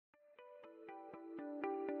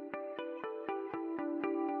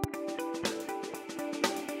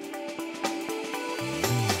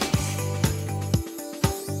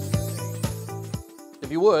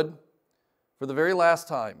you would, for the very last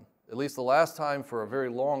time, at least the last time for a very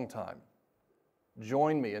long time,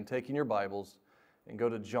 join me in taking your Bibles and go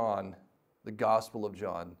to John, the Gospel of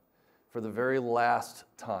John, for the very last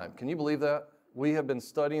time. Can you believe that? We have been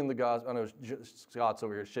studying the Gospel. I know Scott's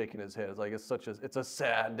over here shaking his head. It's like it's a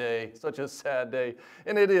sad day, such a sad day.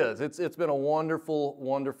 And it is. It's been a wonderful,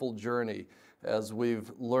 wonderful journey as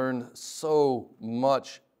we've learned so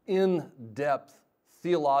much in-depth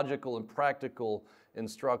theological and practical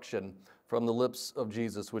instruction from the lips of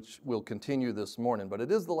Jesus, which will continue this morning. But it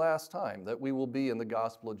is the last time that we will be in the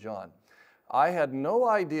Gospel of John. I had no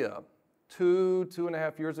idea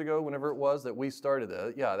 2.5 years ago, whenever it was, that we started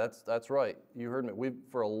that. Yeah, that's right. You heard me.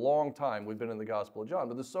 For a long time, we've been in the Gospel of John,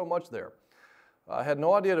 but there's so much there. I had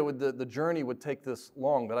no idea that the journey would take this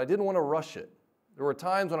long, but I didn't want to rush it. There were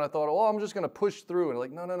times when I thought, oh, I'm just going to push through, and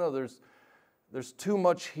like, no, there's too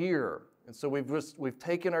much here. And so we've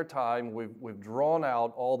taken our time, we've drawn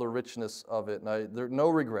out all the richness of it, and there are no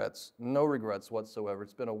regrets whatsoever.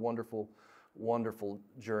 It's been a wonderful, wonderful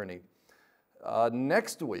journey.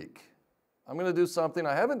 Next week, I'm going to do something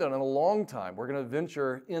I haven't done in a long time. We're going to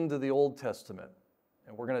venture into the Old Testament,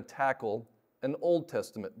 and we're going to tackle an Old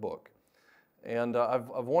Testament book. And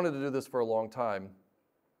I've wanted to do this for a long time.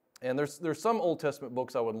 And there's some Old Testament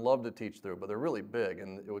books I would love to teach through, but they're really big,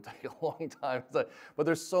 and it would take a long time. But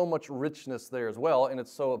there's so much richness there as well, and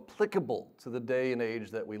it's so applicable to the day and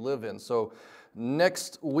age that we live in. So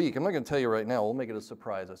next week, I'm not going to tell you right now, we'll make it a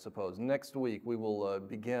surprise, I suppose. Next week, we will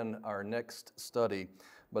begin our next study,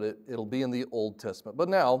 but it'll be in the Old Testament. But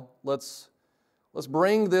now, let's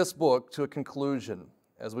bring this book to a conclusion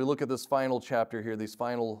as we look at this final chapter here, these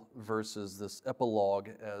final verses, this epilogue,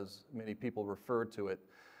 as many people refer to it.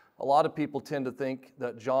 A lot of people tend to think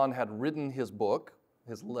that John had written his book,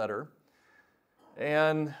 his letter,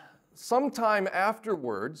 and sometime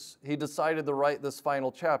afterwards, he decided to write this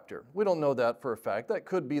final chapter. We don't know that for a fact. That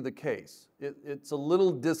could be the case. It's a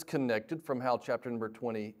little disconnected from how chapter number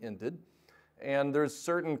 20 ended, and there's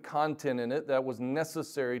certain content in it that was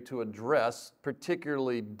necessary to address,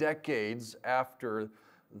 particularly decades after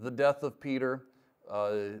the death of Peter,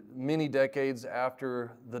 many decades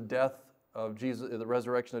after the death of Jesus, the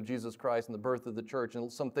resurrection of Jesus Christ and the birth of the church, and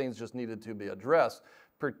some things just needed to be addressed,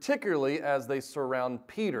 particularly as they surround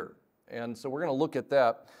Peter. And so we're going to look at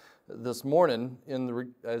that this morning.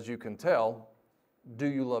 As you can tell, do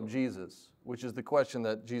you love Jesus? Which is the question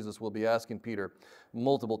that Jesus will be asking Peter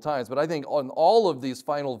multiple times. But I think on all of these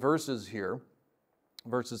final verses here,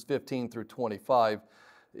 verses 15 through 25,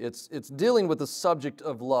 it's dealing with the subject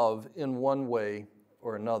of love in one way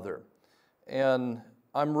or another. And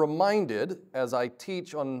I'm reminded, as I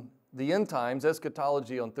teach on the end times,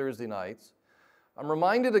 eschatology on Thursday nights, I'm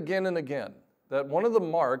reminded again and again that one of the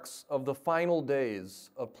marks of the final days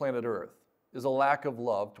of planet Earth is a lack of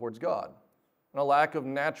love towards God, and a lack of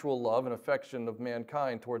natural love and affection of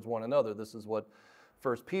mankind towards one another. This is what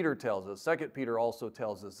 1 Peter tells us. 2 Peter also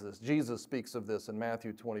tells us this. Jesus speaks of this in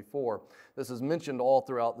Matthew 24. This is mentioned all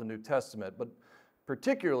throughout the New Testament, but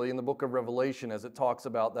particularly in the book of Revelation as it talks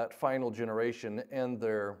about that final generation and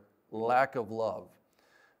their lack of love.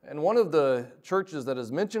 And one of the churches that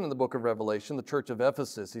is mentioned in the book of Revelation, the church of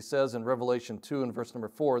Ephesus, he says in Revelation 2 and verse number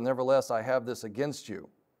 4, "Nevertheless, I have this against you,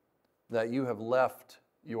 that you have left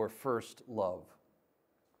your first love."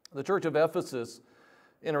 The church of Ephesus,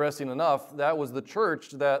 interesting enough, that was the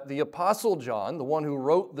church that the Apostle John, the one who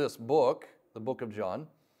wrote this book, the book of John,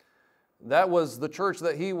 that was the church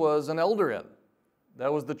that he was an elder in.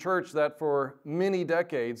 That was the church that for many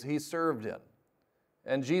decades he served in.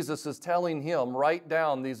 And Jesus is telling him, write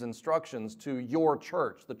down these instructions to your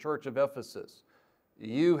church, the church of Ephesus.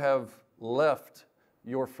 You have left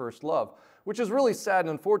your first love, which is really sad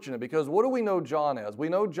and unfortunate because what do we know John as? We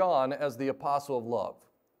know John as the apostle of love.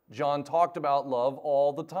 John talked about love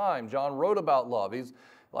all the time. John wrote about love. He's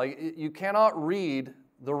like, you cannot read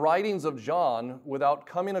the writings of John without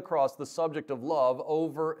coming across the subject of love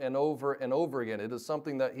over and over and over again. It is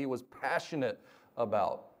something that he was passionate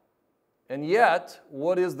about. And yet,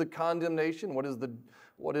 what is the condemnation? What is the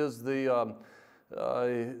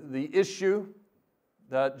issue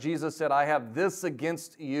that Jesus said, I have this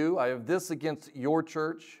against you, I have this against your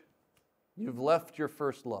church? You've left your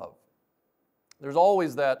first love. There's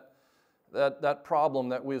always that problem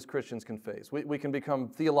that we as Christians can face. We can become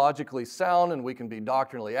theologically sound and we can be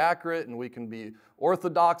doctrinally accurate and we can be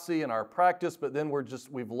orthodoxy in our practice, but then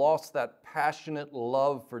we've lost that passionate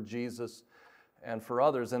love for Jesus and for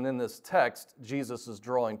others. And in this text, Jesus is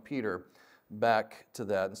drawing Peter back to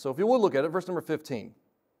that. And so if you would look at it, verse number 15.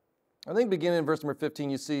 I think beginning in verse number 15,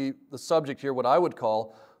 you see the subject here, what I would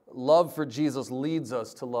call love for Jesus leads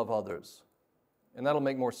us to love others. And that'll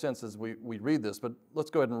make more sense as we read this, but let's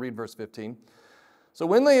go ahead and read verse 15. So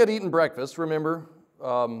when they had eaten breakfast, remember,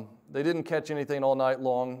 they didn't catch anything all night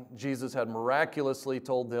long. Jesus had miraculously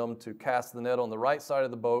told them to cast the net on the right side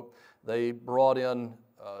of the boat. They brought in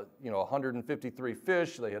 153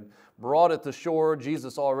 fish. They had brought it to shore.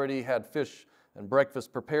 Jesus already had fish and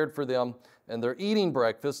breakfast prepared for them, and they're eating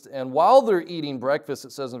breakfast. And while they're eating breakfast,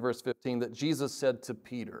 it says in verse 15 that Jesus said to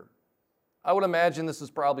Peter, I would imagine this is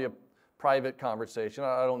probably a private conversation.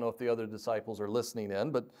 I don't know if the other disciples are listening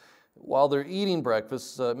in, but while they're eating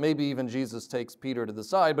breakfast, maybe even Jesus takes Peter to the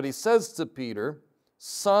side, but he says to Peter,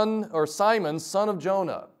 Simon, son of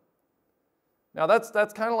Jonah. Now that's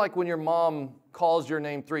kind of like when your mom calls your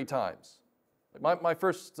name 3 times. My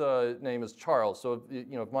first name is Charles, so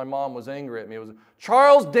if my mom was angry at me, it was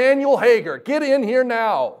Charles Daniel Hager, get in here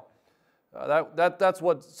now. That's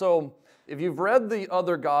what. So if you've read the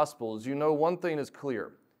other Gospels, you know one thing is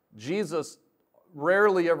clear: Jesus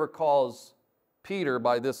rarely ever calls Peter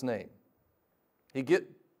by this name.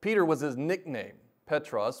 Peter was his nickname,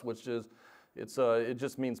 Petros, which is it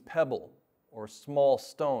just means pebble or small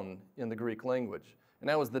stone in the Greek language, and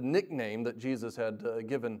that was the nickname that Jesus had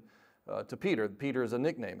given to Peter. Peter is a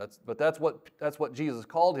nickname. That's what Jesus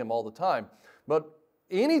called him all the time. But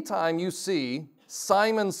anytime you see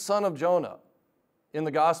Simon, son of Jonah, in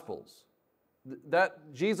the Gospels,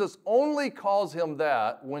 that Jesus only calls him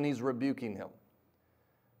that when he's rebuking him.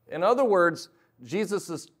 In other words, Jesus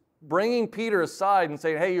is bringing Peter aside and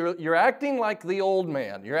saying, hey, you're acting like the old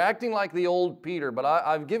man. You're acting like the old Peter, but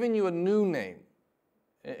I've given you a new name,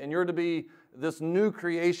 and you're to be this new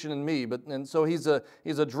creation in me. And so he's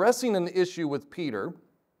addressing an issue with Peter,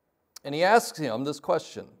 and he asks him this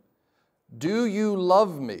question: do you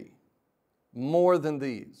love me more than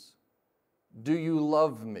these? Do you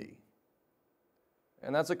love me?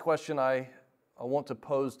 And that's a question I want to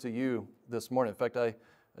pose to you this morning. In fact, I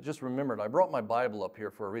just remembered, I brought my Bible up here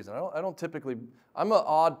for a reason. I don't typically, I'm an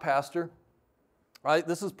odd pastor, right?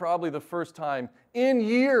 This is probably the first time in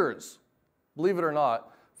years, believe it or not,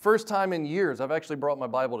 first time in years I've actually brought my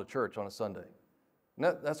Bible to church on a Sunday.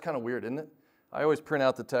 And that's kind of weird, isn't it? I always print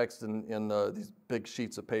out the text in these big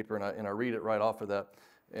sheets of paper, and I read it right off of that.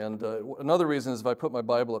 And another reason is if I put my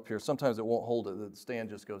Bible up here, sometimes it won't hold it. The stand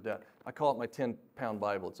just goes down. I call it my 10-pound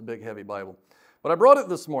Bible. It's a big, heavy Bible. But I brought it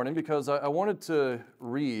this morning because I wanted to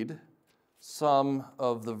read some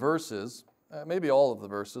of the verses, maybe all of the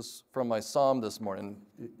verses, from my psalm this morning.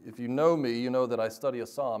 If you know me, you know that I study a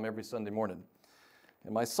psalm every Sunday morning.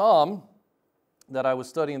 And my psalm that I was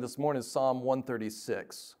studying this morning is Psalm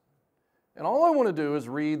 136. And all I want to do is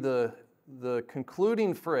read the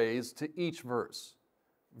concluding phrase to each verse.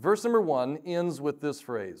 Verse number 1 ends with this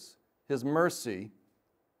phrase: His mercy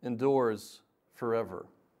endures forever.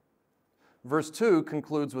 Verse 2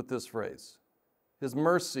 concludes with this phrase: His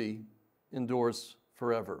mercy endures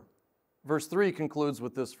forever. Verse 3 concludes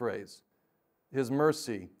with this phrase: His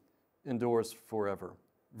mercy endures forever.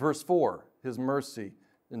 Verse 4, His mercy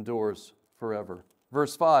endures forever.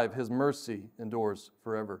 Verse 5, His mercy endures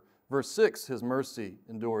forever. Verse 6, His mercy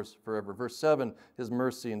endures forever. Verse 7, His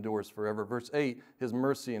mercy endures forever. Verse 8, His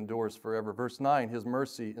mercy endures forever. Verse 9, His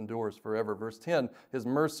mercy endures forever. Verse 10, His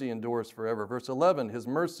mercy endures forever. Verse 11, His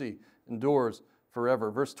mercy endures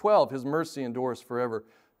forever. Verse 12, His mercy endures forever.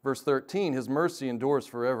 Verse 13, His mercy endures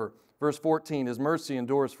forever. Verse 14, His mercy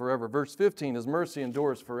endures forever. Verse 15, His mercy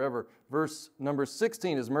endures forever. Verse number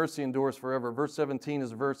 16, His mercy endures forever. Verse 17,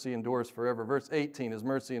 His mercy endures forever. Verse 18, His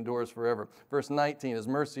mercy endures forever. Verse 19, His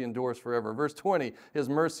mercy endures forever. Verse 20, His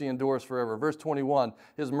mercy endures forever. Verse 21,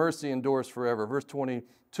 His mercy endures forever. Verse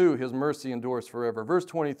 22, His mercy endures forever. Verse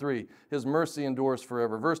 23, His mercy endures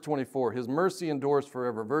forever. Verse 24, His mercy endures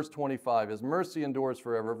forever. Verse 25, His mercy endures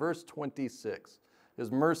forever. Verse 26,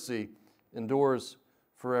 His mercy endures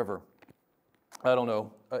forever. I don't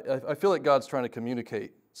know. I feel like God's trying to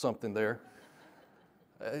communicate something there.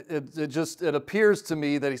 It appears to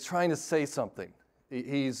me that He's trying to say something.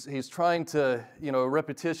 He's trying to,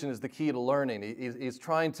 repetition is the key to learning. He's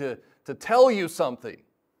trying to tell you something.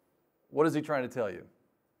 What is He trying to tell you?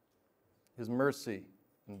 His mercy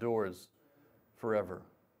endures forever.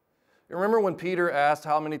 You remember when Peter asked,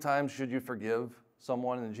 how many times should you forgive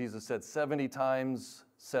someone? And Jesus said 70 times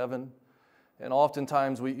 7. And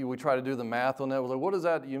oftentimes we try to do the math on that. We're like, what does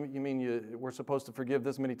that, you mean we're supposed to forgive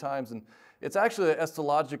this many times? And it's actually an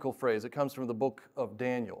eschatological phrase. It comes from the book of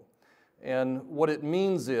Daniel. And what it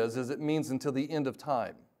means is it means until the end of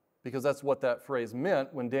time. Because that's what that phrase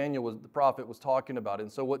meant when the prophet was talking about it.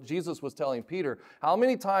 And so what Jesus was telling Peter, how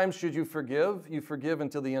many times should you forgive? You forgive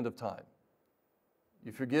until the end of time.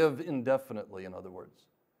 You forgive indefinitely, in other words.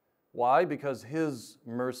 Why? Because His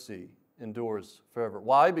mercy endures forever.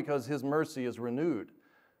 Why? Because his mercy is renewed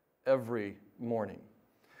every morning.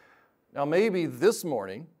 Now, maybe this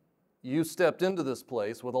morning you stepped into this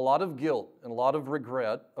place with a lot of guilt and a lot of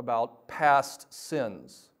regret about past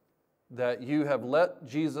sins, that you have let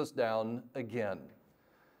Jesus down again.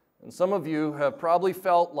 And some of you have probably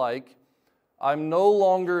felt like, I'm no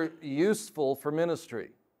longer useful for ministry.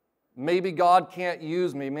 Maybe God can't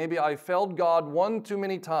use me. Maybe I failed God one too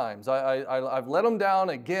many times. I've let him down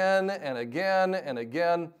again and again and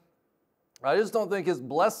again. I just don't think his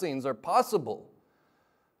blessings are possible.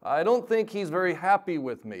 I don't think he's very happy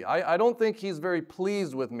with me. I don't think he's very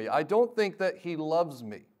pleased with me. I don't think that he loves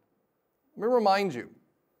me. Let me remind you,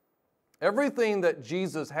 everything that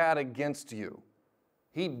Jesus had against you,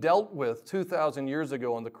 he dealt with 2,000 years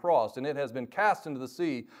ago on the cross, and it has been cast into the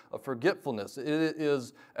sea of forgetfulness. It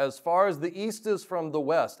is as far as the east is from the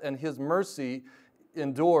west, and his mercy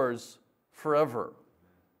endures forever.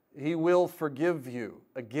 He will forgive you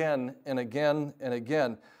again and again and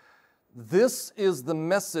again. This is the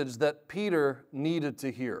message that Peter needed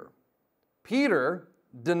to hear. Peter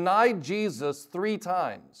denied Jesus 3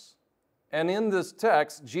 times. And in this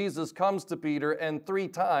text, Jesus comes to Peter and 3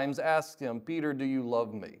 times asks him, Peter, do you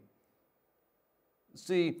love me?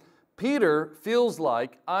 See, Peter feels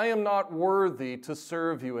like, I am not worthy to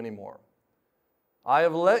serve you anymore. I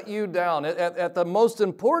have let you down at the most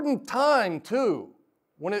important time too,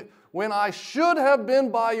 when I should have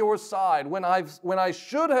been by your side, when I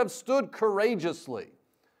should have stood courageously.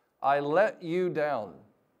 I let you down.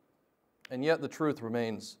 And yet the truth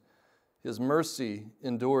remains. His mercy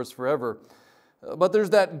endures forever. But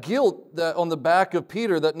there's that guilt that on the back of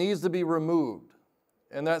Peter that needs to be removed.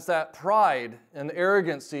 And that's that pride and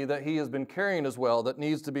arrogancy that he has been carrying as well that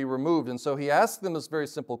needs to be removed. And so he asks them this very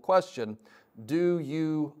simple question, do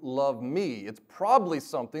you love me? It's probably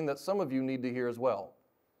something that some of you need to hear as well.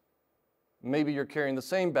 Maybe you're carrying the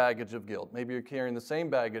same baggage of guilt. Maybe you're carrying the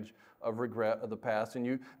same baggage of regret of the past.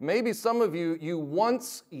 And maybe some of you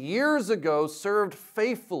once, years ago, served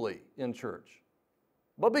faithfully in church.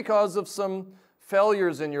 But because of some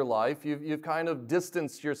failures in your life, you've kind of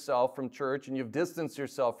distanced yourself from church, and you've distanced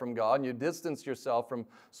yourself from God, and you've distanced yourself from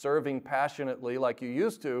serving passionately like you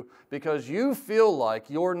used to, because you feel like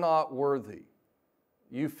you're not worthy.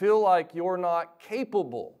 You feel like you're not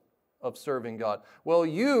capable of serving God. Well,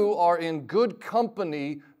 you are in good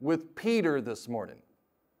company with Peter this morning.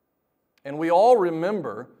 And we all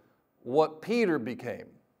remember what Peter became,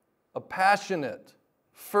 a passionate,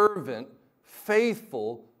 fervent,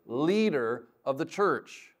 faithful leader of the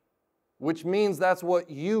church, which means that's what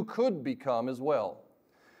you could become as well.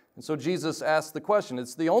 And so Jesus asked the question.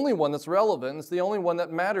 It's the only one that's relevant. It's the only one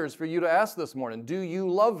that matters for you to ask this morning. Do you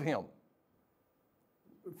love him?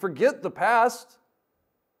 Forget the past.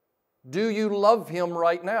 Do you love him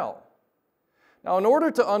right now? Now, in order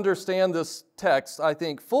to understand this text, I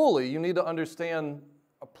think, fully, you need to understand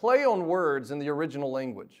a play on words in the original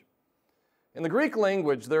language. In the Greek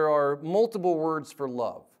language, there are multiple words for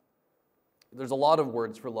love. There's a lot of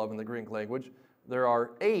words for love in the Greek language. There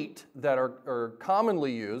are 8 that are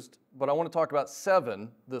commonly used, but I want to talk about 7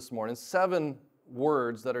 this morning. 7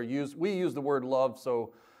 words that are used. We use the word love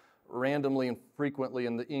so randomly and frequently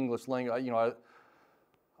in the English language.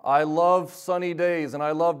 I love sunny days, and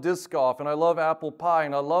I love disc golf, and I love apple pie,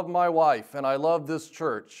 and I love my wife, and I love this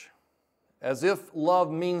church. As if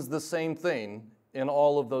love means the same thing in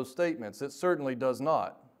all of those statements. It certainly does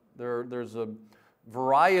not. There's a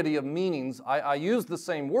variety of meanings. I use the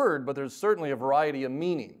same word, but there's certainly a variety of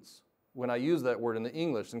meanings when I use that word in the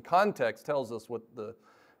English. And context tells us what the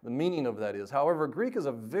meaning of that is. However, Greek is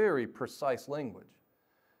a very precise language.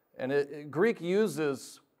 And Greek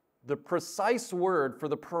uses the precise word for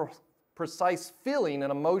the precise feeling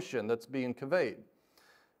and emotion that's being conveyed.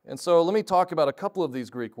 And so let me talk about a couple of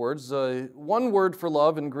these Greek words. One word for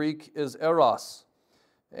love in Greek is eros.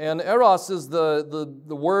 And eros is the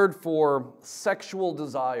word for sexual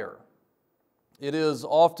desire. It is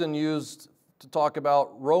often used to talk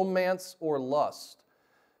about romance or lust.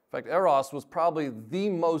 In fact, eros was probably the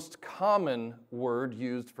most common word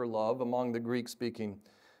used for love among the Greek-speaking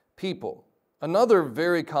people. Another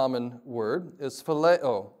very common word is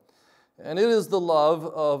phileo, and it is the love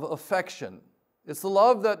of affection. It's the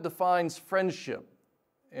love that defines friendship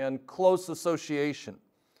and close association.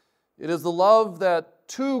 It is the love that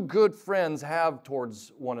 2 good friends have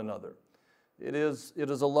towards one another. It is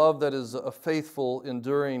a love that is a faithful,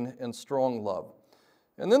 enduring, and strong love.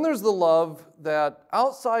 And then there's the love that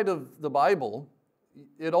outside of the Bible,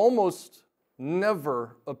 it almost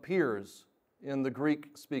never appears in the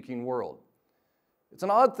Greek-speaking world. It's an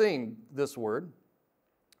odd thing, this word.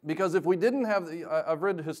 Because if we didn't have, I've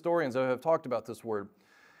read historians that have talked about this word.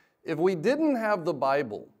 If we didn't have the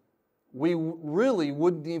Bible, we really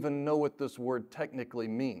wouldn't even know what this word technically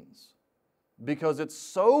means. Because it's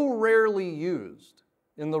so rarely used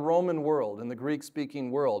in the Roman world, in the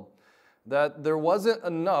Greek-speaking world, that there wasn't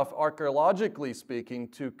enough, archaeologically speaking,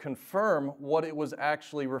 to confirm what it was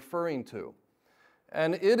actually referring to.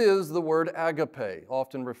 And it is the word agape,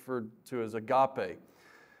 often referred to as agape.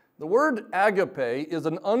 The word agape is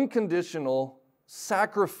an unconditional,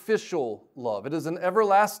 sacrificial love. It is an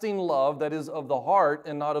everlasting love that is of the heart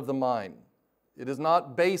and not of the mind. It is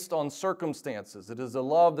not based on circumstances. It is a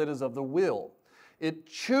love that is of the will. It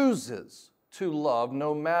chooses to love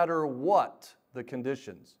no matter what the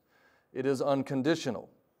conditions. It is unconditional.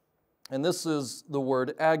 And this is the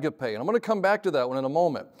word agape. And I'm going to come back to that one in a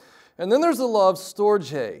moment. And then there's the love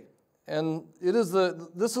storge. And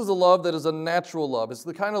this is a love that is a natural love. It's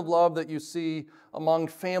the kind of love that you see among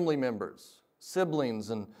family members, siblings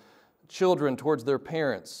and children towards their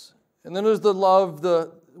parents. And then there's the love,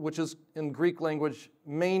 which is in Greek language,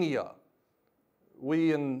 mania.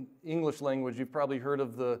 We in English language, you've probably heard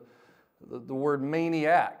of the word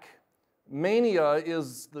maniac. Mania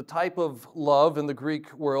is the type of love in the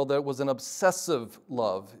Greek world that was an obsessive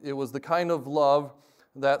love. It was the kind of love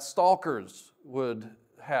that stalkers would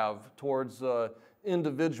have towards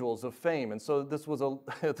individuals of fame. And so this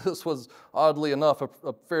was oddly enough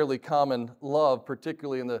a fairly common love,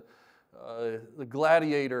 particularly in the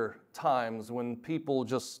gladiator times when people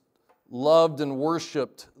just loved and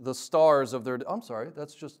worshiped the stars of their... I'm sorry,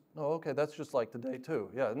 that's just like today too.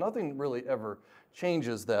 Yeah, nothing really ever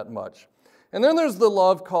changes that much. And then there's the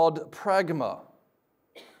love called pragma.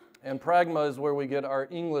 And pragma is where we get our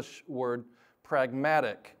English word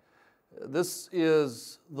pragmatic. This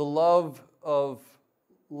is the love of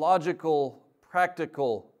logical,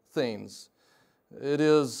 practical things. It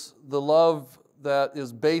is the love that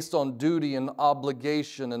is based on duty and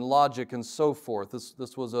obligation and logic and so forth.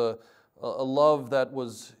 This was a love that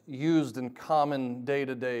was used in common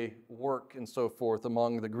day-to-day work and so forth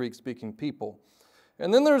among the Greek-speaking people.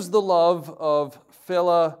 And then there's the love of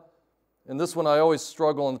philia, and this one I always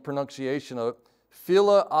struggle in the pronunciation of,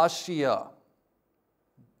 philia.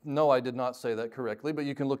 No, I did not say that correctly, but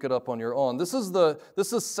you can look it up on your own. This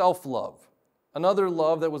is self-love, another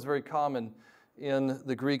love that was very common in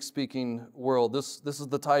the Greek-speaking world. This is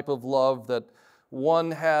the type of love that one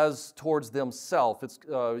has towards themselves. It's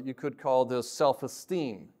you could call this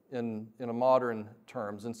self-esteem in a modern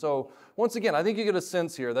terms. And so, once again, I think you get a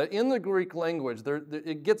sense here that in the Greek language,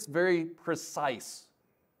 it gets very precise,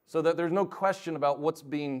 so that there's no question about what's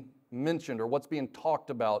being mentioned or what's being talked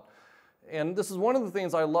about. And this is one of the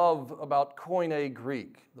things I love about Koine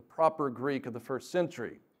Greek, the proper Greek of the first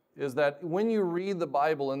century, is that when you read the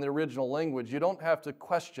Bible in the original language, you don't have to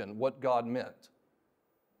question what God meant.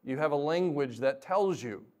 You have a language that tells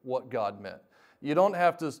you what God meant. You don't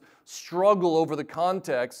have to struggle over the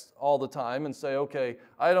context all the time and say, okay,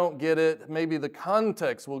 I don't get it. Maybe the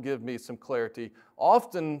context will give me some clarity.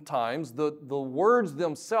 Oftentimes, the words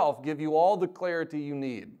themselves give you all the clarity you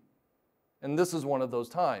need. And this is one of those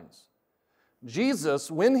times. Jesus,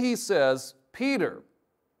 when he says, Peter,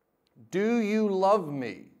 do you love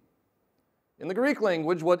me? In the Greek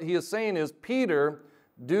language, what he is saying is, Peter,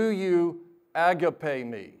 do you agape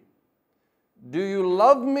me? Do you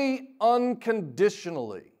love me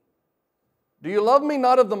unconditionally? Do you love me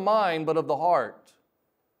not of the mind, but of the heart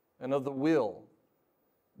and of the will?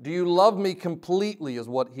 Do you love me completely is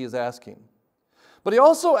what he is asking. But he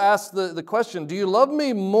also asks the question, do you love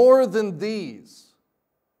me more than these?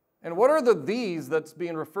 And what are the these that's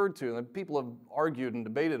being referred to? And people have argued and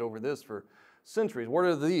debated over this for centuries. What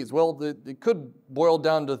are these? Well, it could boil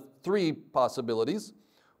down to three possibilities.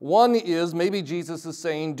 One is maybe Jesus is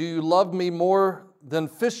saying, do you love me more than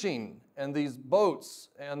fishing and these boats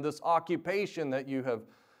and this occupation that you have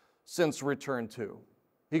since returned to?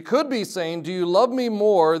 He could be saying, do you love me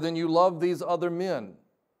more than you love these other men?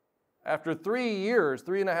 After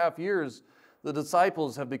 3.5 years, the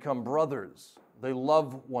disciples have become brothers. They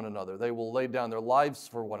love one another. They will lay down their lives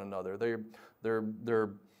for one another.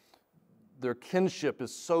 Their kinship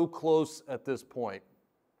is so close at this point.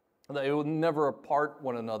 They will never apart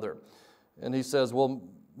one another. And he says, well,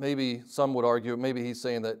 maybe some would argue, maybe he's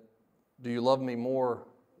saying that, do you love me more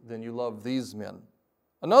than you love these men?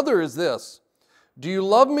 Another is this, do you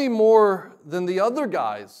love me more than the other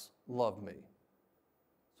guys love me?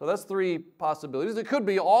 So that's three possibilities. It could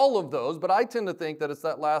be all of those, but I tend to think that it's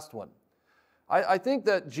that last one. I think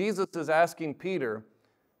that Jesus is asking Peter,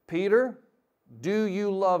 Peter, do you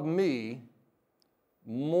love me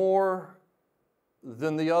more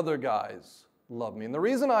than the other guys love me. And the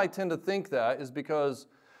reason I tend to think that is because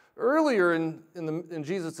earlier in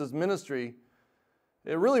Jesus' ministry,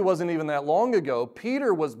 it really wasn't even that long ago,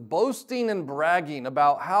 Peter was boasting and bragging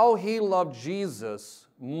about how he loved Jesus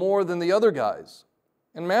more than the other guys.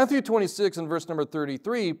 In Matthew 26 and verse number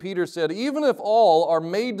 33, Peter said, "Even if all are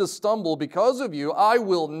made to stumble because of you, I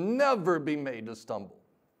will never be made to stumble."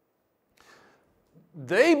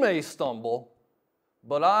 They may stumble,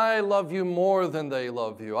 but I love you more than they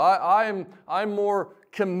love you. I'm more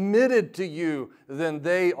committed to you than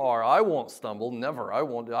they are. I won't stumble, never. I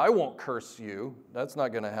won't curse you. That's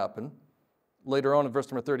not going to happen. Later on in verse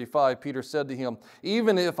number 35, Peter said to him,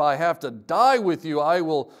 "Even if I have to die with you, I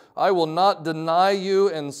will not deny you."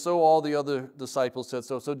 And so all the other disciples said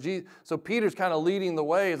so. So Peter's kind of leading the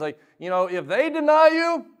way. He's like, if they deny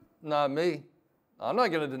you, not me. I'm not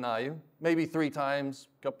going to deny you. Maybe 3 times,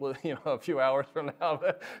 a few hours from now.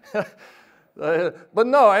 But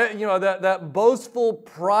no, that boastful,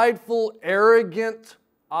 prideful, arrogant,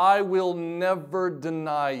 "I will never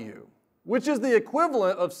deny you," which is the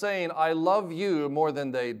equivalent of saying, "I love you more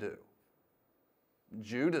than they do."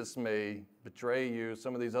 Judas may betray you.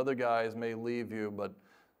 Some of these other guys may leave you, but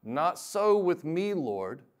not so with me,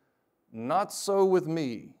 Lord. Not so with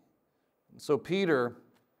me. So Peter,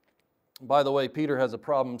 by the way, Peter has a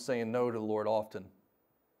problem saying no to the Lord often.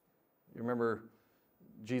 You remember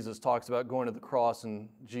Jesus talks about going to the cross, and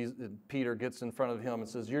Peter gets in front of him and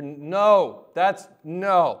says, that's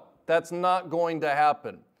not going to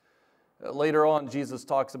happen. Later on, Jesus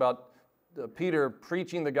talks about Peter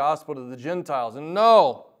preaching the gospel to the Gentiles, and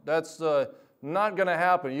that's not going to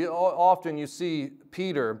happen. Often you see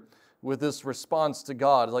Peter with this response to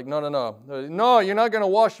God. It's like, no, you're not going to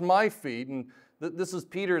wash my feet. And this is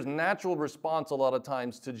Peter's natural response a lot of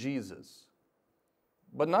times to Jesus.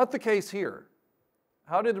 But not the case here.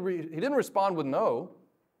 He didn't respond with no.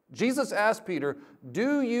 Jesus asked Peter,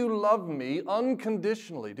 "Do you love me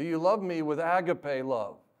unconditionally? Do you love me with agape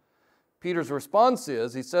love?" Peter's response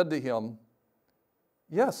is, he said to him,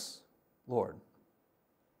 "Yes, Lord.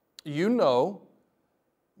 You know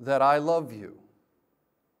that I love you."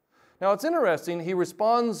 Now it's interesting, he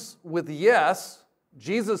responds with yes.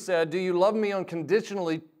 Jesus said, "Do you love me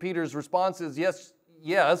unconditionally?" Peter's response is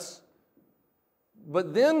yes.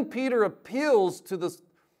 But then Peter appeals to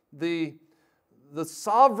the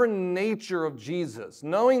sovereign nature of Jesus.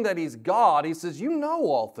 Knowing that he's God, he says, "You know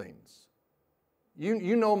all things.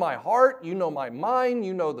 You know my heart, you know my mind,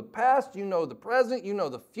 you know the past, you know the present, you know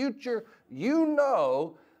the future. You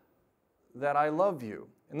know that I love you."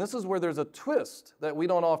 And this is where there's a twist that we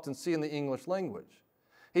don't often see in the English language.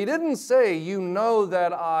 He didn't say, "You know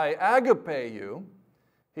that I agape you."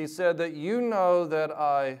 He said that you know that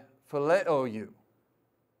I phileo you.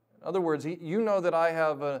 In other words, you know that I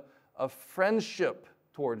have a friendship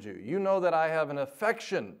towards you. You know that I have an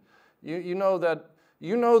affection. You know that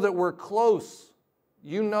we're close.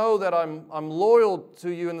 You know that I'm loyal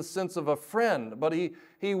to you in the sense of a friend. But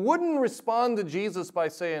he wouldn't respond to Jesus by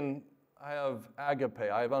saying, "I have agape,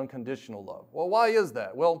 I have unconditional love." Well, why is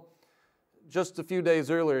that? Well, just a few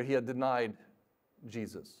days earlier, he had denied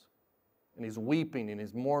Jesus. And he's weeping and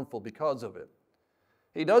he's mournful because of it.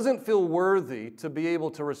 He doesn't feel worthy to be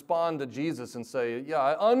able to respond to Jesus and say,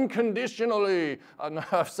 "Yeah, unconditionally,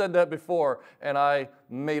 I've said that before, and I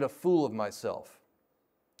made a fool of myself."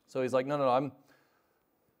 So he's like, no,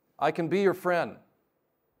 I can be your friend.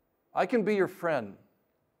 I can be your friend.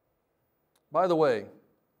 By the way,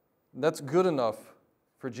 that's good enough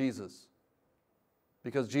for Jesus,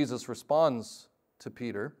 because Jesus responds to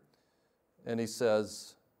Peter, and he said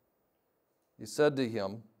to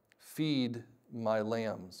him, "Feed my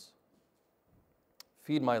lambs."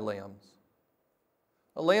 Feed my lambs.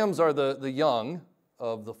 The lambs are the young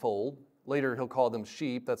of the fold. Later he'll call them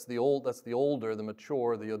sheep. That's the older, the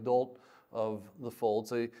mature, the adult of the fold.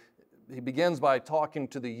 So he begins by talking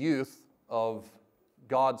to the youth of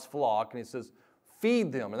God's flock, and he says,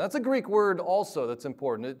 "Feed them." And that's a Greek word also that's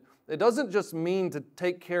important. It doesn't just mean to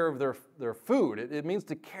take care of their food. It means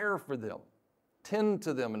to care for them, tend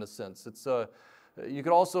to them in a sense. You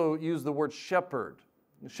could also use the word shepherd.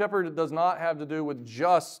 Shepherd does not have to do with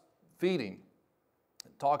just feeding.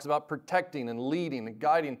 It talks about protecting and leading and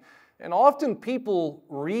guiding. And often people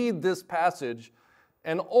read this passage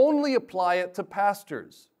and only apply it to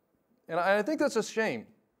pastors. And I think that's a shame,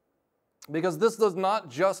 because this does not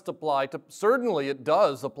just apply to, certainly it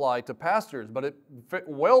does apply to pastors, but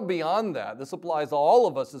well beyond that, this applies to all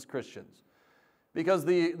of us as Christians. Because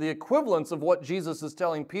the equivalence of what Jesus is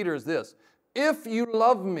telling Peter is this: if you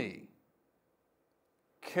love me,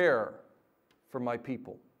 care for my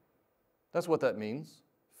people. That's what that means.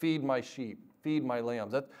 Feed my sheep. feed my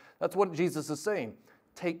lambs. That's what Jesus is saying.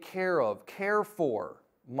 Take care of, care for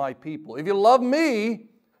my people. If you love me,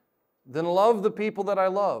 then love the people that I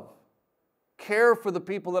love. Care for the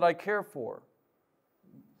people that I care for.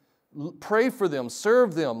 Pray for them,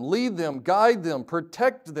 serve them, lead them, guide them,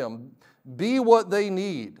 protect them. Be what they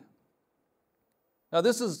need. Now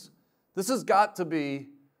this has got to be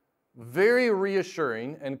very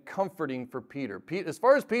reassuring and comforting for Peter. As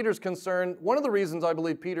far as Peter's concerned, one of the reasons I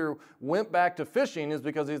believe Peter went back to fishing is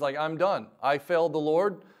because he's like, I'm done. I failed the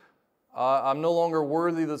Lord. I'm no longer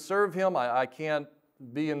worthy to serve Him. I can't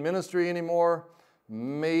be in ministry anymore.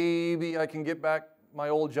 Maybe I can get back my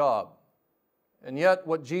old job. And yet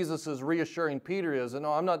what Jesus is reassuring Peter is,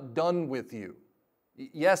 no, I'm not done with you.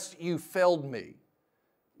 Yes, you failed me.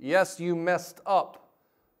 Yes, you messed up.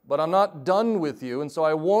 But I'm not done with you, and so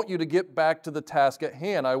I want you to get back to the task at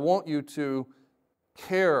hand. I want you to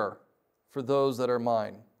care for those that are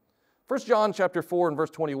mine. 1 John chapter 4 and verse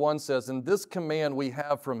 21 says, "And this command we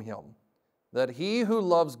have from Him, that he who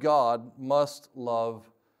loves God must love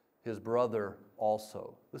his brother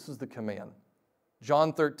also." This is the command.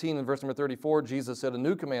 John 13 and verse number 34, Jesus said, "A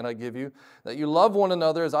new command I give you, that you love one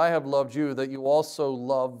another as I have loved you, that you also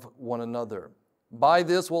love one another. By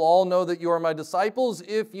this will all know that you are my disciples,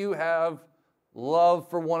 if you have love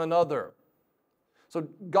for one another." So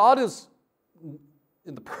God is,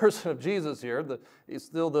 in the person of Jesus here, He's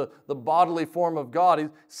still the bodily form of God. He's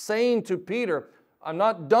saying to Peter, I'm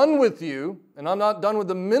not done with you, and I'm not done with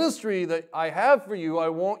the ministry that I have for you. I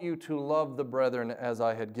want you to love the brethren as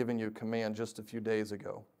I had given you command just a few days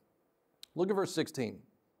ago. Look at verse 16.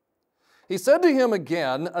 He said to him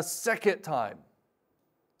again a second time,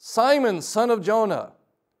 "Simon, son of Jonah,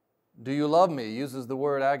 do you love me?" He uses the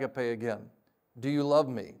word agape again. "Do you love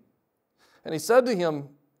me?" And he said to him,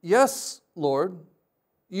 "Yes, Lord.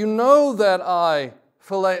 You know that I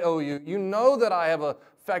phileo you. You know that I have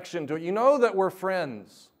affection to it. You know that we're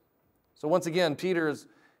friends." So once again, Peter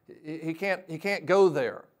he can't go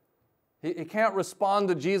there. He can't respond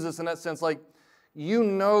to Jesus in that sense like, "You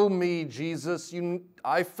know me, Jesus.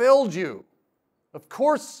 I failed you. Of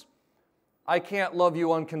course I can't love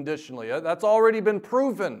you unconditionally. That's already been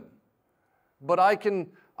proven. But I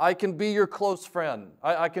can be your close friend.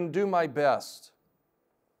 I can do my best."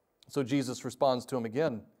 So Jesus responds to him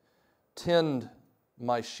again, "Tend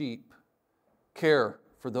my sheep." Care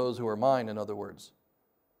for those who are mine, in other words.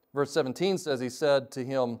 Verse 17 says, he said to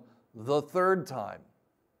him the third time.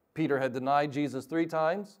 Peter had denied Jesus 3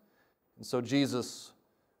 times, and so Jesus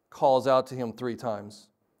calls out to him 3 times.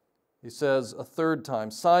 He says a third time,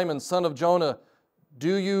 "Simon, son of Jonah,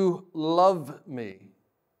 do you love me?"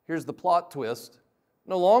 Here's the plot twist.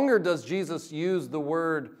 No longer does Jesus use the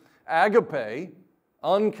word agape,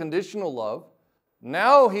 unconditional love.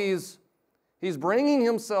 Now he's bringing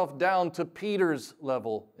himself down to Peter's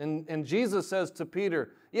level. And Jesus says to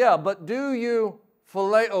Peter, "Yeah, but do you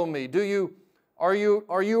phileo me? Are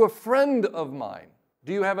you a friend of mine?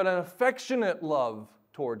 Do you have an affectionate love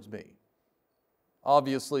towards me?"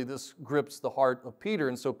 Obviously, this grips the heart of Peter,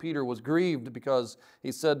 and so Peter was grieved because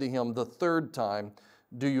he said to him the third time,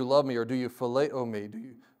 "Do you love me?" or "Do you phileo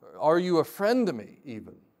me? Are you a friend to me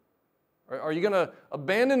even? Are you going to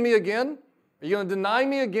abandon me again? Are you going to deny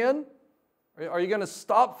me again? Are you going to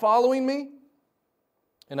stop following me?"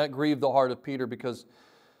 And that grieved the heart of Peter because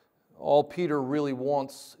all Peter really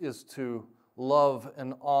wants is to love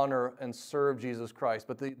and honor and serve Jesus Christ.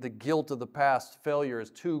 But the guilt of the past failure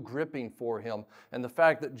is too gripping for him. And the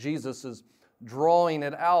fact that Jesus is drawing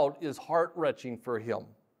it out is heart-wrenching for him.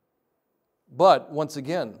 But once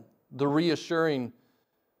again, the reassuring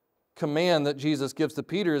command that Jesus gives to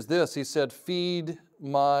Peter is this. He said, "Feed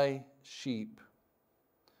my sheep."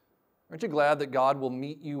 Aren't you glad that God will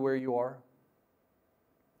meet you where you are?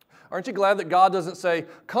 Aren't you glad that God doesn't say,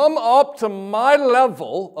 "Come up to my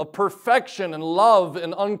level of perfection and love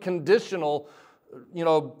and unconditional,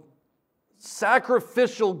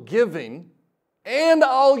 sacrificial giving, and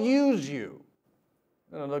I'll use you"?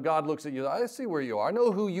 No, God looks at you, "I see where you are. I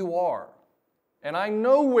know who you are. And I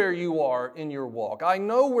know where you are in your walk. I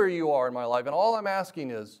know where you are in my life. And all I'm asking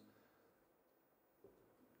is,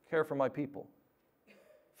 care for my people.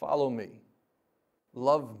 Follow me.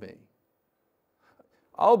 Love me.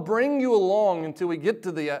 I'll bring you along until we get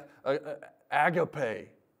to the agape.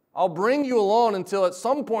 I'll bring you along until at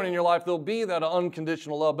some point in your life there'll be that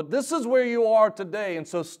unconditional love. But this is where you are today, and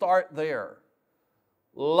so start there.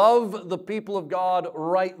 Love the people of God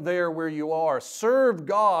right there where you are. Serve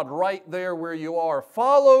God right there where you are.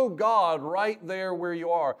 Follow God right there where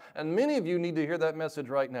you are." And many of you need to hear that message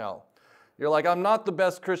right now. You're like, I'm not the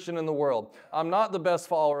best Christian in the world. I'm not the best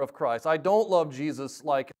follower of Christ. I don't love Jesus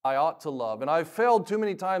like I ought to love. And I've failed too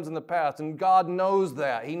many times in the past, and God knows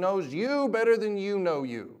that. He knows you better than you know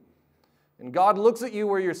you. And God looks at you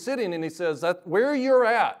where you're sitting, and He says, that where you're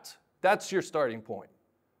at, that's your starting point.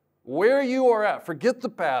 Where you are at, forget the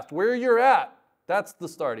past. Where you're at, that's the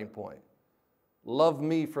starting point. Love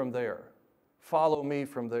me from there. Follow me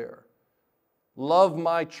from there. Love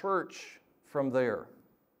my church from there.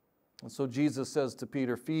 And so Jesus says to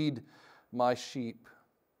Peter, feed my sheep.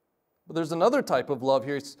 But there's another type of love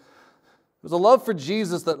here. There's a love for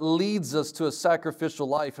Jesus that leads us to a sacrificial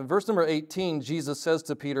life. In verse number 18, Jesus says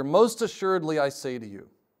to Peter, most assuredly I say to you,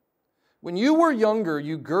 when you were younger,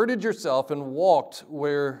 you girded yourself and walked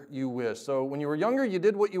where you wished. So when you were younger, you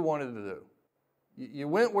did what you wanted to do. You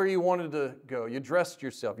went where you wanted to go. You dressed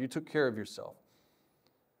yourself. You took care of yourself.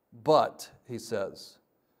 But, he says,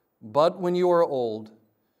 but when you are old,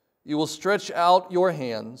 you will stretch out your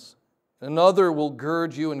hands, another will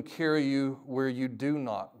gird you and carry you where you do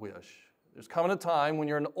not wish. There's coming a time when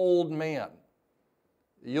you're an old man.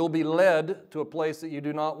 You'll be led to a place that you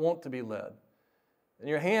do not want to be led. And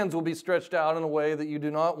your hands will be stretched out in a way that you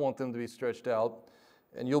do not want them to be stretched out.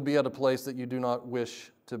 And you'll be at a place that you do not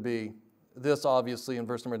wish to be. This, obviously, in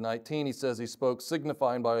verse number 19, he says he spoke,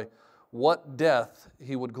 signifying by what death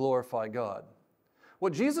he would glorify God.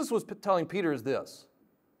 What Jesus was telling Peter is this.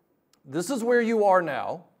 This is where you are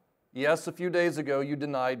now. Yes, a few days ago you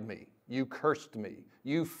denied me. You cursed me.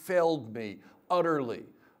 You failed me utterly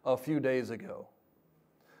a few days ago.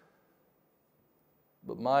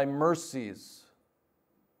 But my mercies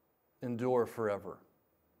endure forever.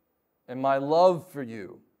 And my love for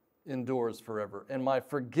you endures forever. And my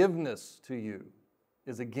forgiveness to you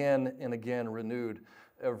is again and again renewed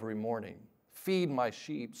every morning. Feed my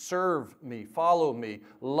sheep, serve me, follow me,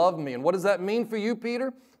 love me. And what does that mean for you,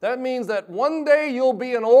 Peter? That means that one day you'll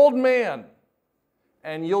be an old man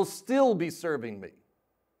and you'll still be serving me.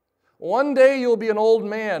 One day you'll be an old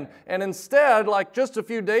man, and instead, like just a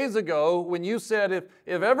few days ago, when you said,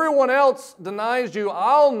 if everyone else denies you,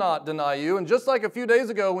 I'll not deny you. And just like a few days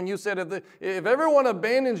ago when you said, if everyone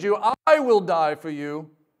abandons you, I will die for you.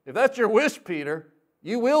 If that's your wish, Peter,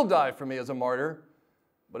 you will die for me as a martyr,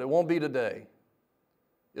 but it won't be today.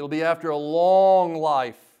 It'll be after a long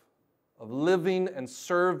life of living and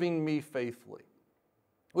serving me faithfully,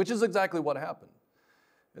 which is exactly what happened.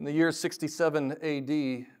 In the year 67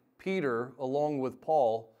 A.D., Peter, along with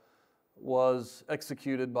Paul, was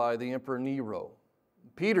executed by the Emperor Nero.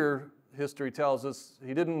 Peter, history tells us,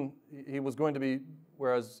 he was going to be,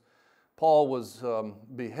 whereas Paul was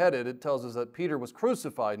beheaded, it tells us that Peter was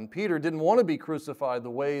crucified. And Peter didn't want to be crucified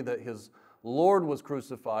the way that his Lord was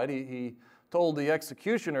crucified. He told the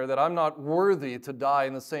executioner that I'm not worthy to die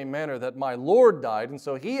in the same manner that my Lord died. And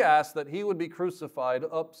so he asked that he would be crucified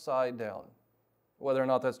upside down. Whether or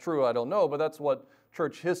not that's true, I don't know, but that's what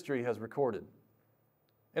church history has recorded.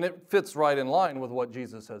 And it fits right in line with what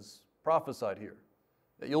Jesus has prophesied here,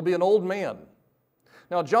 that you'll be an old man.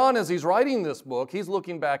 Now, John, as he's writing this book, he's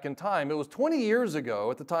looking back in time. It was 20 years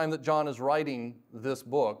ago, at the time that John is writing this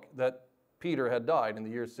book, that Peter had died in the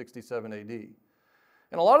year 67 A.D.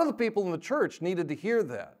 And a lot of the people in the church needed to hear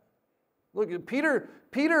that. Look,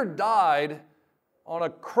 Peter died on a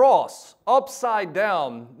cross, upside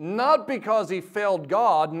down, not because he failed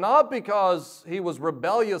God, not because he was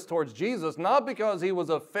rebellious towards Jesus, not because he was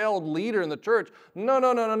a failed leader in the church.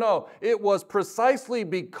 No. It was precisely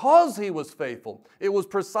because he was faithful. It was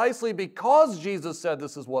precisely because Jesus said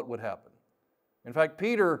this is what would happen. In fact,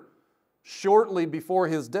 Peter, shortly before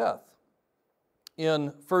his death,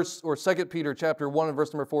 in 1 or 2 Peter chapter 1 and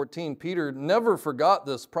verse number 14, Peter never forgot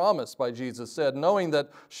this promise by Jesus, said, knowing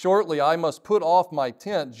that shortly I must put off my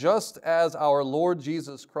tent just as our Lord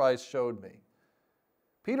Jesus Christ showed me.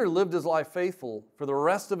 Peter lived his life faithful for the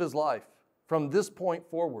rest of his life, from this point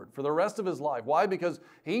forward, for the rest of his life. Why? Because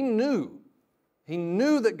he knew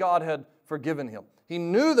that God had forgiven him. He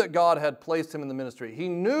knew that God had placed him in the ministry. He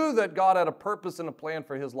knew that God had a purpose and a plan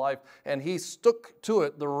for his life, and he stuck to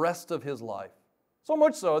it the rest of his life. So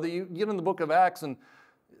much so that you get in the book of Acts, and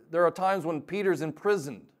there are times when Peter's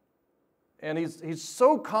imprisoned. And he's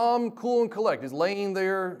so calm, cool, and collected. He's laying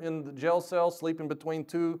there in the jail cell, sleeping between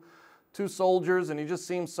two soldiers, and he just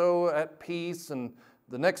seems so at peace. And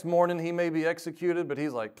the next morning he may be executed, but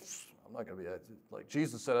he's like, I'm not going to be, like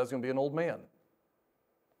Jesus said, I was going to be an old man.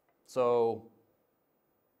 So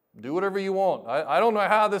do whatever you want. I don't know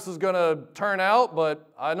how this is going to turn out, but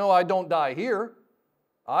I know I don't die here.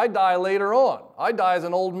 I die later on. I die as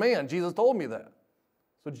an old man. Jesus told me that.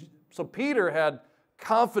 So Peter had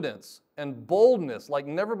confidence and boldness like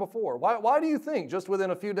never before. Why do you think just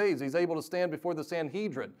within a few days he's able to stand before the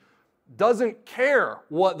Sanhedrin? Doesn't care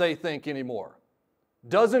what they think anymore.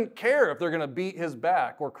 Doesn't care if they're going to beat his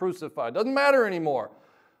back or crucify. Doesn't matter anymore.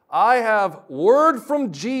 I have word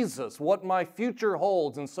from Jesus what my future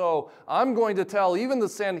holds, and so I'm going to tell even the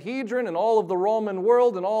Sanhedrin and all of the Roman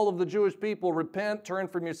world and all of the Jewish people, repent, turn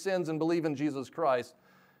from your sins, and believe in Jesus Christ.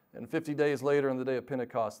 And 50 days later, on the day of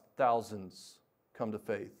Pentecost, thousands come to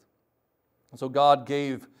faith. And so God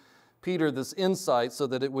gave Peter this insight so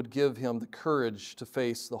that it would give him the courage to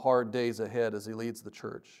face the hard days ahead as he leads the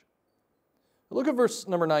church. Look at verse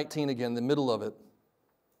number 19 again, the middle of it.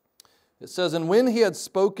 It says, "And when he had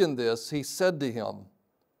spoken this, he said to him,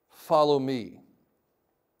 'Follow me.'"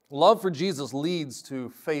 Love for Jesus leads to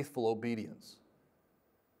faithful obedience.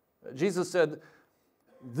 Jesus said,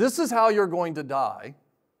 this is how you're going to die,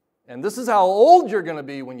 and this is how old you're going to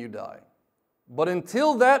be when you die. But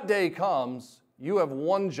until that day comes, you have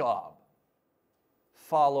one job.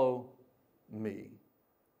 Follow me.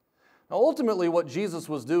 Now, ultimately, what Jesus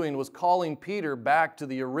was doing was calling Peter back to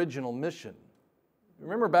the original mission.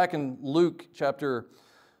 Remember back in Luke chapter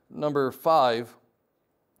number 5,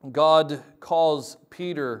 God calls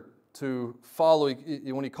Peter to follow.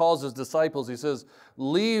 When he calls his disciples, he says,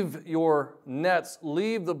 leave your nets,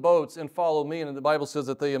 leave the boats, and follow me. And the Bible says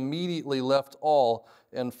that they immediately left all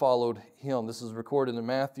and followed him. This is recorded in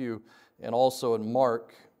Matthew and also in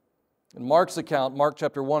Mark. In Mark's account, Mark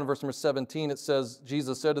chapter 1, verse number 17, it says,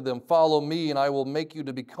 Jesus said to them, "Follow me, and I will make you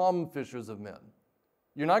to become fishers of men."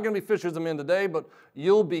 You're not going to be fishers of men today, but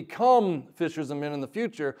you'll become fishers of men in the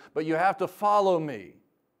future, but you have to follow me.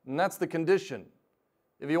 And that's the condition.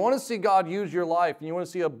 If you want to see God use your life, and you want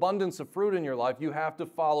to see abundance of fruit in your life, you have to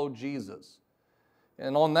follow Jesus.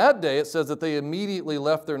 And on that day, it says that they immediately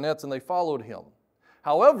left their nets and they followed him.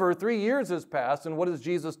 However, 3 years has passed, and what is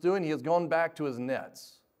Jesus doing? He has gone back to his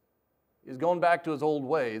nets. He's going back to his old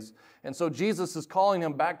ways. And so Jesus is calling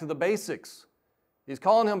him back to the basics. He's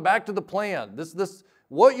calling him back to the plan.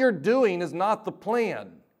 What you're doing is not the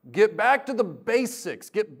plan. Get back to the basics.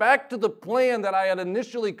 Get back to the plan that I had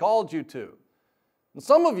initially called you to. And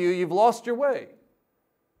some of you, you've lost your way.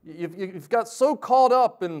 You've got so caught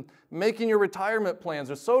up in making your retirement plans,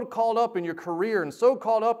 or so caught up in your career, and so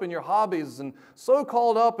caught up in your hobbies, and so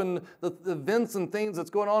caught up in the events and things that's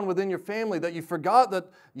going on within your family that you forgot that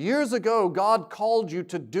years ago God called you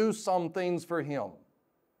to do some things for him.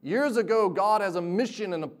 Years ago, God has a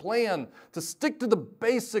mission and a plan to stick to the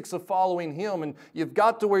basics of following him, and you've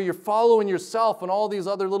got to where you're following yourself and all these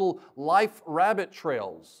other little life rabbit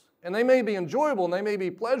trails. And they may be enjoyable and they may be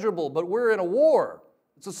pleasurable, but we're in a war.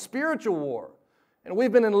 It's a spiritual war. And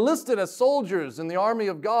we've been enlisted as soldiers in the army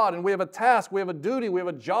of God, and we have a task, we have a duty, we have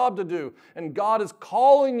a job to do, and God is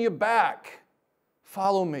calling you back.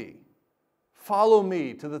 Follow me. Follow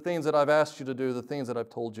me to the things that I've asked you to do, the things that I've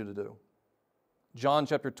told you to do. John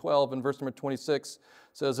chapter 12 and verse number 26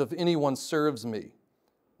 says, "If anyone serves me,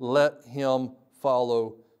 let him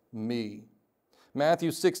follow me."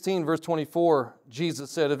 Matthew 16 verse 24,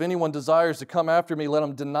 Jesus said, "If anyone desires to come after me, let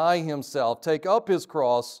him deny himself, take up his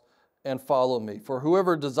cross, and follow me. For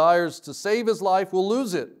whoever desires to save his life will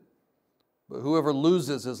lose it, but whoever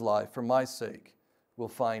loses his life for my sake will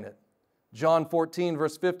find it." John 14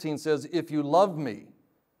 verse 15 says, "If you love me,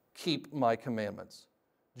 keep my commandments."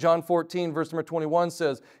 John 14 verse number 21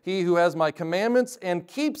 says, "He who has my commandments and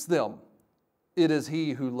keeps them, it is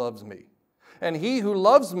he who loves me. And he who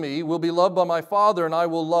loves me will be loved by my Father, and I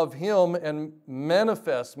will love him and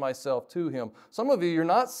manifest myself to him." Some of you, you're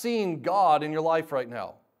not seeing God in your life right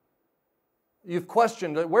now. You've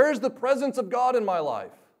questioned, where's the presence of God in my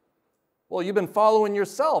life? Well, you've been following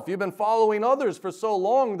yourself. You've been following others for so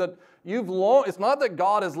long that it's not that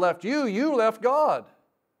God has left you, you left God.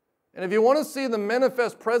 And if you want to see the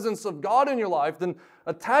manifest presence of God in your life, then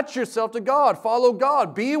attach yourself to God. Follow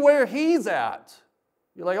God. Be where he's at.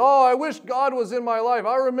 You're like, oh, I wish God was in my life.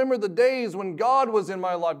 I remember the days when God was in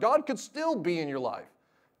my life. God could still be in your life.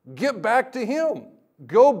 Get back to him.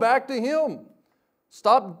 Go back to him.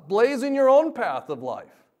 Stop blazing your own path of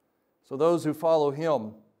life. So those who follow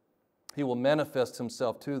him, he will manifest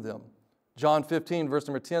himself to them. John 15, verse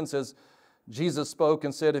number 10 says, Jesus spoke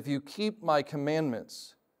and said, "If you keep my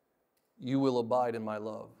commandments, you will abide in my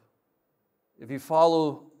love." If you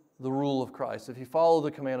follow the rule of Christ, if you follow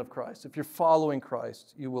the command of Christ, if you're following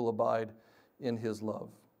Christ, you will abide in his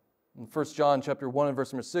love. In 1 John chapter 1 and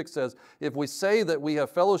verse number 6 says, "If we say that we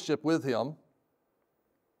have fellowship with him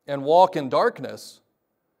and walk in darkness,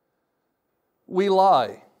 we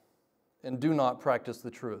lie and do not practice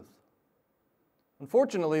the truth."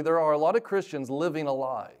 Unfortunately, there are a lot of Christians living a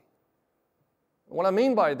lie. What I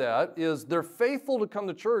mean by that is they're faithful to come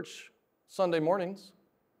to church Sunday mornings.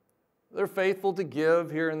 They're faithful to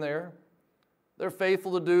give here and there. They're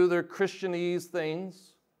faithful to do their Christianese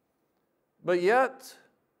things. But yet,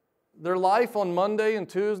 their life on Monday and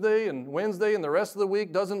Tuesday and Wednesday and the rest of the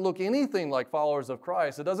week doesn't look anything like followers of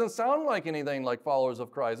Christ. It doesn't sound like anything like followers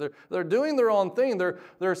of Christ. They're doing their own thing.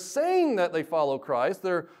 They're saying that they follow Christ.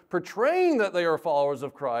 They're portraying that they are followers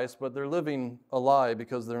of Christ, but they're living a lie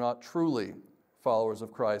because they're not truly followers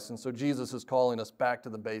of Christ. And so Jesus is calling us back to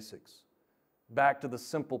the basics, back to the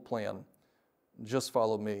simple plan. Just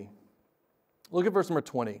follow me. Look at verse number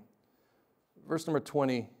 20. Verse number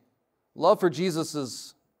 20. Love for Jesus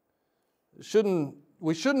is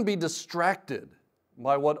we shouldn't be distracted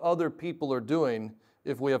by what other people are doing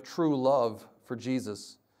if we have true love for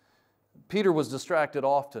Jesus. Peter was distracted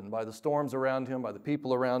often by the storms around him, by the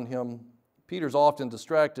people around him. Peter's often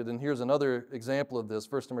distracted, and here's another example of this,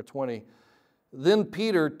 verse number 20. Then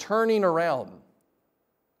Peter, turning around.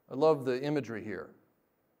 I love the imagery here.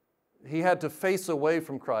 He had to face away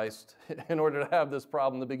from Christ in order to have this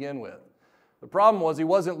problem to begin with. The problem was he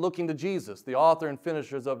wasn't looking to Jesus, the author and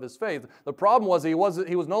finishers of his faith. The problem was he was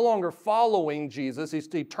no longer following Jesus.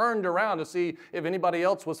 He turned around to see if anybody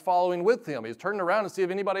else was following with him. He turned around to see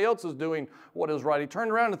if anybody else was doing what is right. He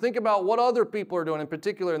turned around to think about what other people are doing. In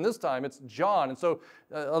particular, in this time, it's John. And so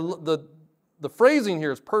the phrasing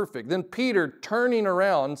here is perfect. Then Peter, turning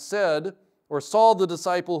around, said, or saw the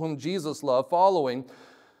disciple whom Jesus loved following,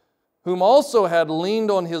 whom also had leaned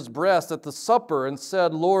on his breast at the supper and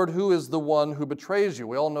said, Lord, who is the one who betrays you?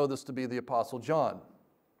 We all know this to be the Apostle John.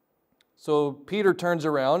 So Peter turns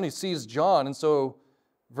around, he sees John, and so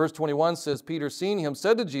verse 21 says, Peter, seeing him,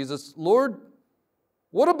 said to Jesus, Lord,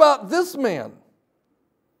 what about this man?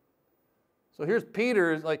 So here's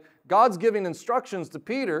Peter, like God's giving instructions to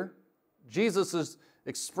Peter. Jesus is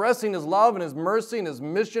expressing his love and his mercy and his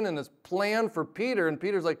mission and his plan for Peter, and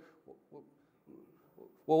Peter's like,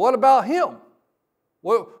 well, what about him?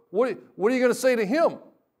 What are you going to say to him?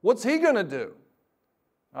 What's he going to do?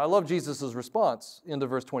 I love Jesus' response into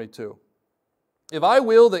verse 22. If I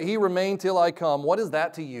will that he remain till I come, what is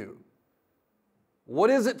that to you? What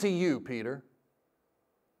is it to you, Peter?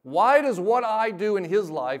 Why does what I do in his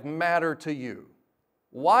life matter to you?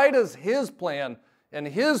 Why does his plan and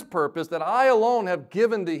his purpose that I alone have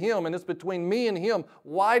given to him, and it's between me and him,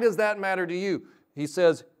 why does that matter to you? He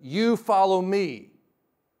says, you follow me.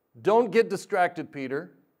 Don't get distracted,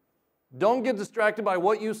 Peter. Don't get distracted by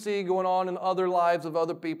what you see going on in other lives of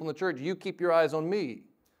other people in the church. You keep your eyes on me,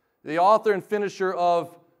 the author and finisher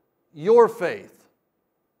of your faith.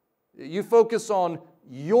 You focus on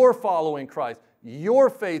your following Christ, your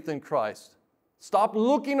faith in Christ. Stop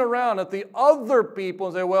looking around at the other people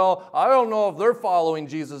and say, well, I don't know if they're following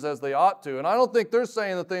Jesus as they ought to, and I don't think they're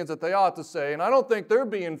saying the things that they ought to say, and I don't think they're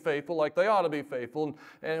being faithful like they ought to be faithful.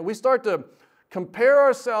 And we start to compare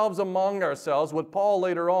ourselves among ourselves, what Paul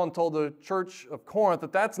later on told the church of Corinth,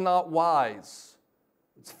 that's not wise.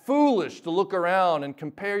 It's foolish to look around and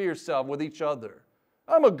compare yourself with each other.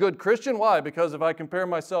 I'm a good Christian. Why? Because if I compare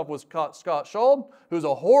myself with Scott Schuld, who's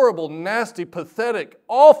a horrible, nasty, pathetic,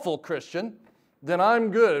 awful Christian, then I'm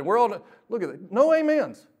good. And we're all, look at it, no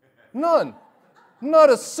amens. None. Not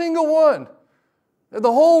a single one.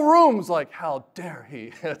 The whole room's like, how dare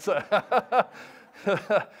he?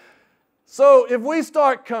 So if we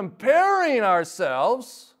start comparing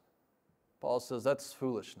ourselves, Paul says that's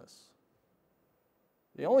foolishness.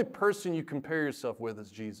 The only person you compare yourself with is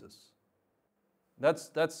Jesus.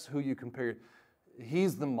 That's who you compare.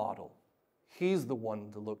 He's the model. He's the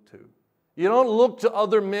one to look to. You don't look to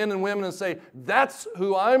other men and women and say, that's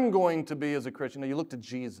who I'm going to be as a Christian. No, you look to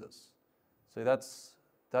Jesus. Say, that's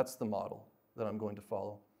the model that I'm going to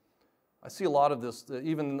follow. I see a lot of this,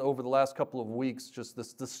 even over the last couple of weeks, just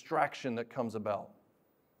this distraction that comes about.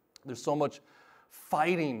 There's so much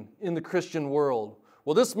fighting in the Christian world.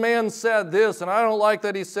 Well, this man said this, and I don't like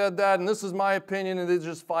that he said that, and this is my opinion, and they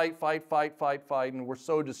just fight, and we're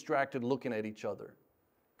so distracted looking at each other,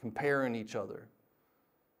 comparing each other.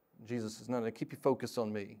 Jesus says, no, keep your focus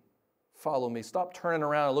on me. Follow me. Stop turning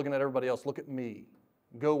around and looking at everybody else. Look at me.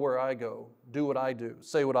 Go where I go. Do what I do.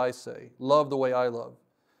 Say what I say. Love the way I love.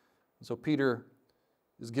 So Peter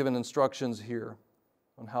is given instructions here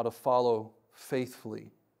on how to follow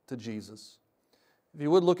faithfully to Jesus. If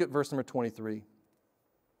you would look at verse number 23.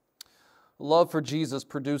 Love for Jesus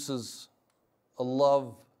produces a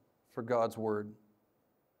love for God's word.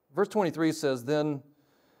 Verse 23 says, then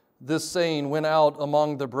this saying went out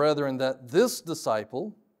among the brethren that this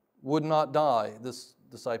disciple would not die. This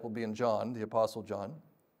disciple being John, the Apostle John.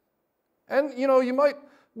 And, you might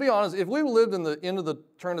be honest, if we lived in the end of the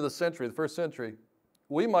turn of the century, the first century,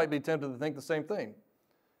 we might be tempted to think the same thing.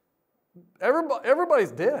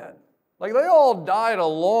 Everybody's dead. Like, they all died a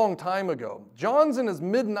long time ago. John's in his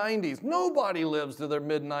mid-90s. Nobody lives to their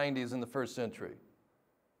mid-90s in the first century.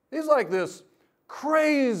 He's like this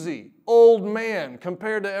crazy old man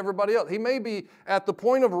compared to everybody else. He may be, at the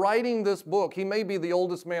point of writing this book, he may be the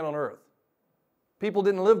oldest man on earth. People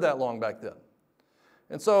didn't live that long back then.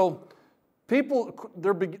 And so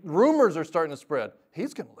rumors are starting to spread.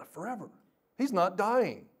 He's going to live forever. He's not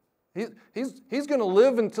dying. He's going to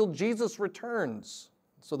live until Jesus returns.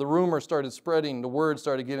 So the rumor started spreading. The word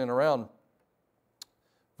started getting around.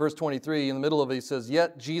 Verse 23, in the middle of it, he says,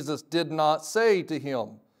 "Yet Jesus did not say to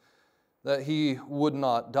him that he would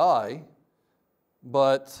not die,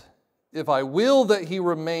 but if I will that he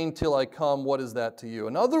remain till I come, what is that to you?"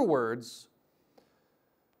 In other words,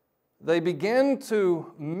 they began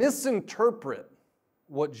to misinterpret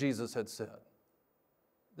what Jesus had said.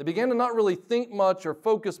 They began to not really think much or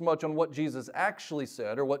focus much on what Jesus actually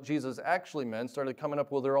said or what Jesus actually meant, started coming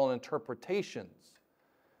up with their own interpretations.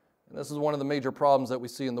 And this is one of the major problems that we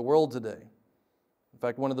see in the world today. In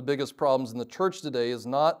fact, one of the biggest problems in the church today is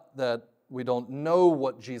not that we don't know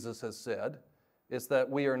what Jesus has said, it's that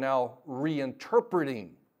we are now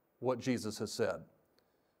reinterpreting what Jesus has said.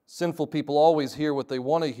 Sinful people always hear what they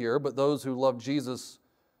want to hear, but those who love Jesus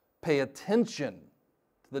pay attention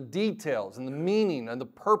to the details and the meaning and the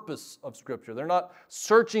purpose of Scripture. They're not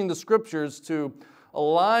searching the Scriptures to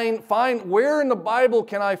find where in the Bible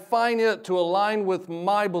can I find it to align with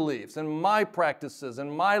my beliefs and my practices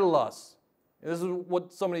and my lusts. And this is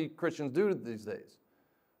what so many Christians do these days.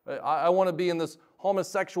 I want to be in this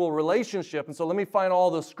homosexual relationship, and so let me find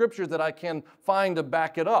all the Scriptures that I can find to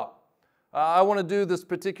back it up. I want to do this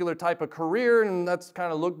particular type of career, and that's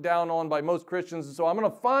kind of looked down on by most Christians. And so I'm going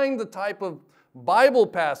to find the type of Bible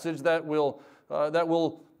passage that will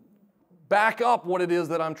back up what it is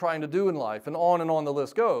that I'm trying to do in life, and on the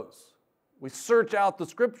list goes. We search out the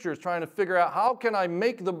Scriptures trying to figure out how can I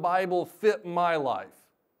make the Bible fit my life.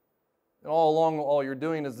 And all along, all you're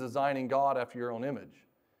doing is designing God after your own image.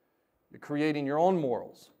 You're creating your own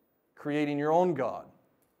morals, creating your own God,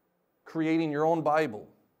 creating your own Bible.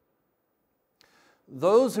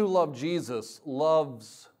 Those who love Jesus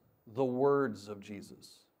loves the words of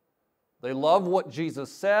Jesus. They love what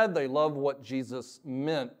Jesus said, they love what Jesus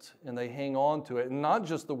meant, and they hang on to it. And not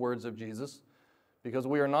just the words of Jesus, because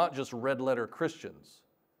we are not just red-letter Christians.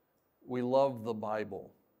 We love the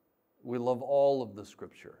Bible. We love all of the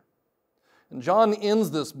Scripture. And John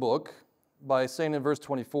ends this book by saying in verse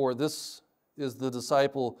 24, "This is the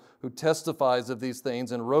disciple who testifies of these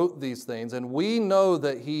things and wrote these things, and we know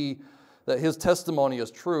that his testimony is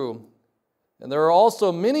true. And there are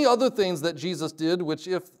also many other things that Jesus did, which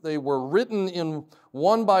if they were written in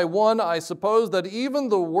one by one, I suppose that even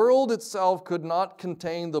the world itself could not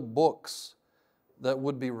contain the books that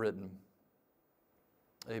would be written."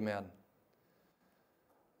 Amen.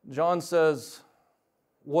 John says,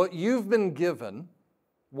 what you've been given,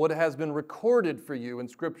 what has been recorded for you in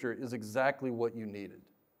Scripture, is exactly what you needed.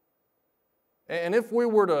 And if we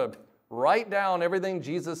were to write down everything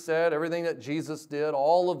Jesus said, everything that Jesus did,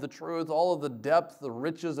 all of the truth, all of the depth, the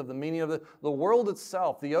riches of the meaning of the world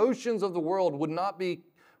itself, the oceans of the world would not be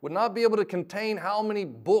able to contain how many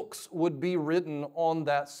books would be written on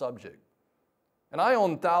that subject. And I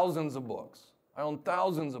own thousands of books.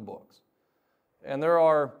 And there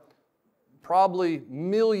are probably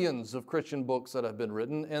millions of Christian books that have been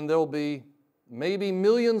written, and there'll be maybe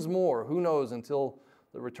millions more, who knows, until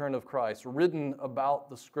the return of Christ, written about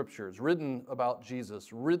the Scriptures, written about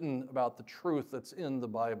Jesus, written about the truth that's in the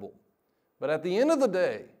Bible. But at the end of the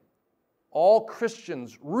day, all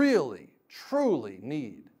Christians really, truly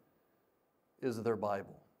need is their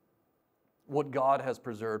Bible. What God has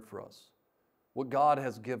preserved for us, what God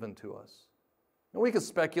has given to us. And we could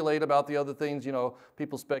speculate about the other things,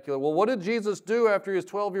 people speculate, well, what did Jesus do after he was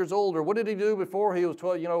 12 years old? Or what did he do before he was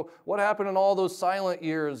 12? What happened in all those silent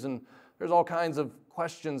years? And there's all kinds of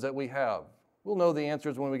questions that we have. We'll know the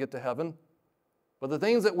answers when we get to heaven. But the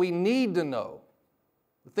things that we need to know,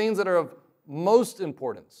 the things that are of most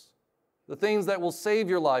importance, the things that will save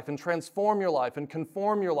your life and transform your life and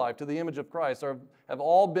conform your life to the image of Christ have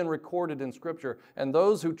all been recorded in Scripture. And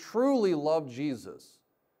those who truly love Jesus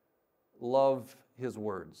love His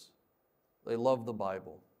words. They love the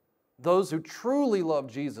Bible. Those who truly love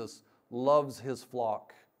Jesus loves His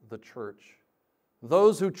flock, the church.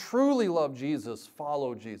 Those who truly love Jesus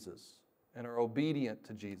follow Jesus and are obedient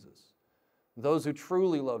to Jesus. Those who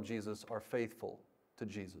truly love Jesus are faithful to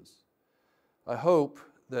Jesus. I hope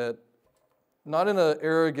that Not in an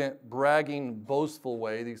arrogant, bragging, boastful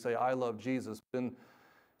way that you say, I love Jesus.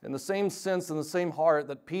 In the same sense, in the same heart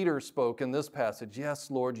that Peter spoke in this passage.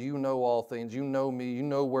 Yes, Lord, you know all things. You know me. You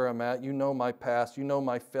know where I'm at. You know my past. You know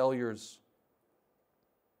my failures.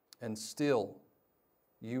 And still,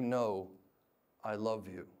 you know I love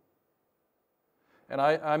you. And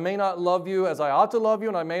I may not love you as I ought to love you,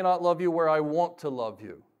 and I may not love you where I want to love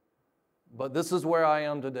you. But this is where I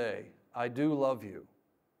am today. I do love you.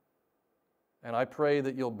 And I pray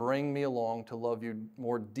that you'll bring me along to love you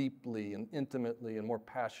more deeply and intimately and more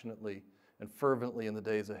passionately and fervently in the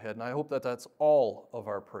days ahead. And I hope that that's all of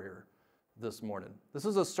our prayer this morning. This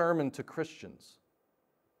is a sermon to Christians,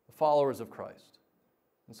 the followers of Christ.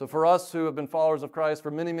 And so for us who have been followers of Christ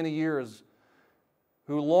for many, many years,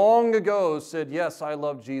 who long ago said, yes, I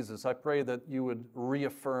love Jesus, I pray that you would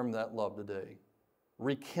reaffirm that love today,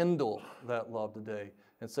 rekindle that love today,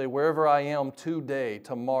 and say, wherever I am today,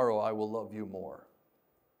 tomorrow I will love you more.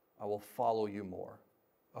 I will follow you more.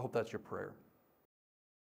 I hope that's your prayer.